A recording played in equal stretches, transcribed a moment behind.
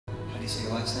say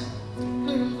your last name?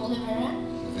 Oliveira.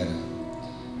 Oliveira.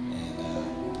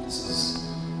 And this is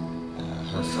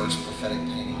her first prophetic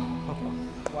painting.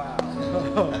 Wow.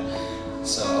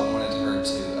 So I wanted her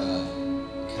to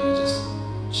kind of just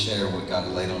share what God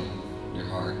laid on your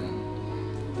heart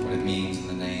and what it means in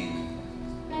the name,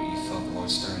 what you felt the Lord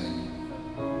stirring in you.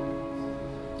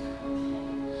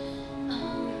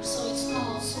 So it's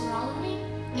called Surround Me,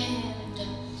 and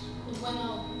when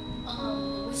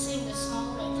we sang the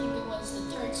song, I think it was the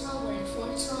third song or the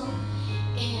fourth song,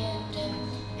 and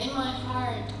in my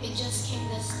heart it just came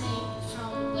this thing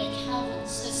from like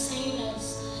heavens, saying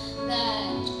us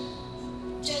that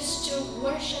just to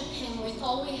worship Him with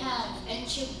all we have and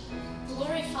to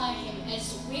glorify Him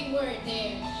as we were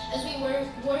there, as we were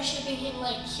worshiping Him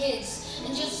like kids,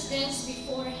 and just dance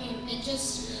before Him and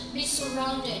just be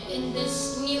surrounded in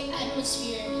this new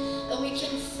atmosphere that we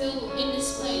can feel in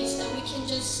this place, that we can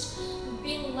just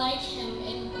be like Him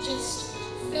and just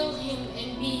feel Him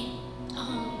and be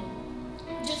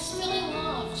just feeling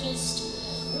love,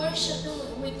 just worship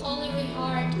Him with all of your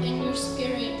heart and your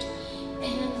spirit,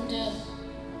 and yeah.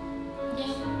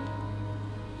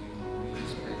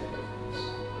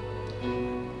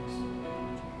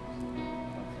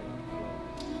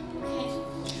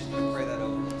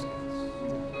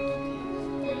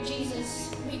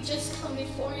 Just come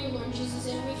before you, Lord Jesus,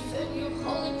 and we feel your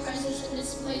holy presence in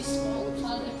this place, Lord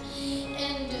Father.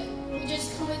 And we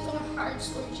just come with our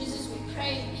hearts, Lord Jesus. We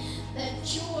pray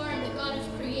that you are the God of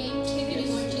creativity,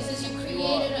 Lord Jesus. You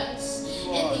created us.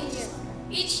 And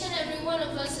each and every one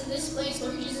of us in this place,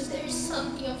 Lord Jesus, there is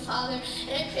something, oh Father.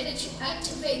 And I pray that you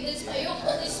activate this by your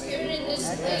Holy Spirit in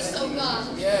this place, oh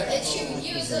God. That you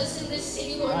use us in this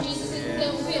city, Lord Jesus, in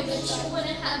the will that you want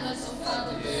to have us, oh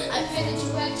Father. I pray that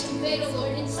you activate, oh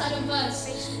Lord, inside of us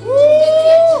the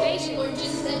creativity, Lord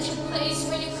Jesus, that you placed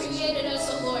when you created us,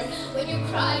 oh Lord. When you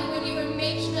cried, when you were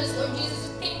making us, Lord Jesus,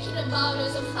 thinking about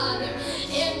us, oh Father.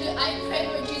 And I pray,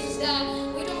 Lord Jesus, that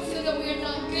we don't feel that we are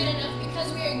not good enough,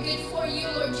 because we are good for you,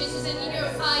 Lord Jesus, and in your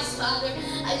eyes, Father.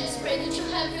 I just pray that you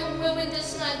have your will in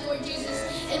this night, Lord Jesus,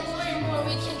 and more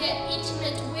we can get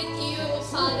intimate with you, oh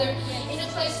Father, in a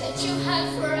place that you have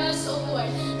for us, oh Lord,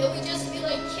 that we just be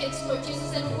like kids, Lord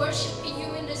Jesus, and worshiping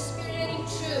you in the spirit and in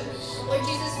truth. Lord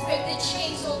Jesus, break the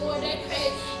chains, oh Lord, I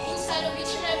pray, inside of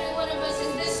each and every one of us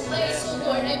in this place, oh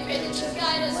Lord. I pray that you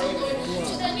guide us, oh Lord,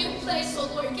 to the new place, oh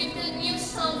Lord. Give the new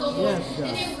song, oh Lord,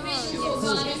 the new visions, oh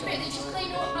God. I pray that you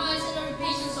clean our eyes and our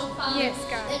visions, oh Father. Yes,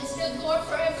 God. That's the door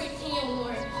for everything, oh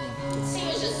Lord.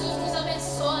 Senhor Jesus, nos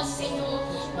abençoa, Senhor,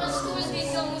 com as tuas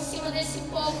visões em cima desse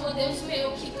povo, ó Deus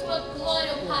meu, que tua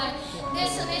glória, ó Pai,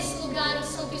 desça nesse lugar, ó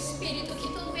Santo Espírito, que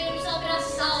tu venha nos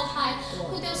abraçar, ó Pai,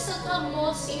 o teu santo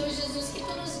amor, Senhor Jesus, que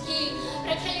tu nos guie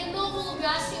para aquele novo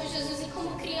lugar, Senhor Jesus, e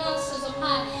como crianças, ó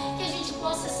Pai, que a gente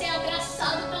possa ser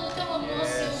abraçado pelo teu amor,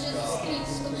 Senhor Jesus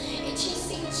Cristo, e te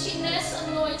sentir nessa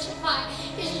noite, Pai,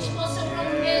 que a gente possa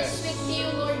romance with you,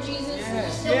 Lord Jesus, that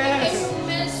we can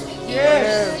romance with you,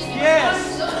 Lord Jesus.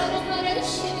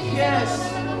 Yes.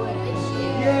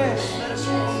 Let us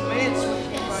romance with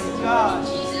you, my God.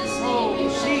 Oh,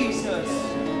 Jesus.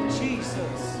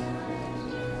 Jesus.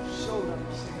 Show them.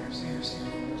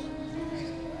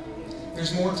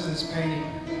 There's more to this painting.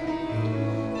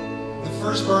 The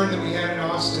first burn that we had in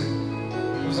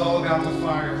Austin was all about the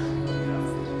fire.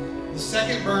 The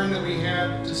second burn that we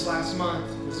had just last month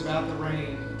was about the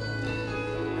rain.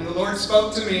 And the Lord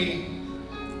spoke to me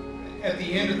at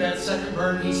the end of that second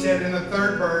burn. He said, and the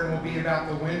third burn will be about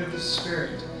the wind of the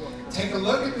Spirit. Take a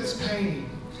look at this painting,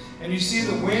 and you see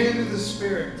the wind of the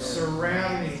Spirit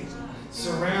surrounding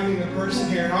the person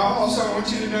here. And also, I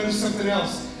want you to notice something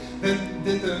else, that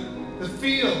the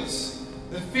fields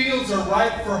are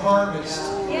ripe for harvest.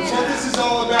 That's what this is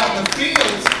all about. The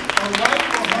fields are ripe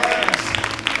for harvest.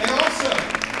 And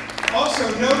also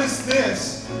notice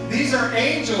this. These are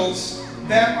angels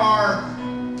that are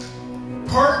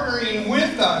partnering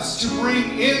with us to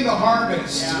bring in the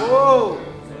harvest. Whoa.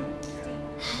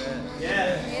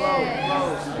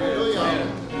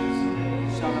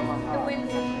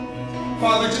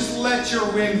 Father, just let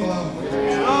your wind blow.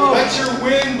 Let your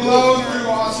wind blow through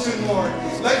Austin, Lord.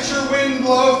 Let your wind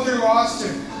blow through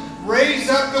Austin. Raise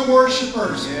up the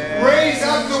worshipers. Raise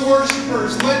up the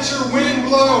worshipers. Let your wind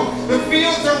blow. The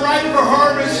fields are ripe for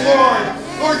harvest, Lord.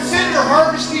 Lord, send your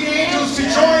harvesting angels to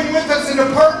join with us and to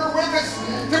partner with us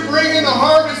to bring in the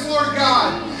harvest, Lord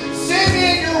God. Send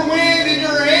in your wind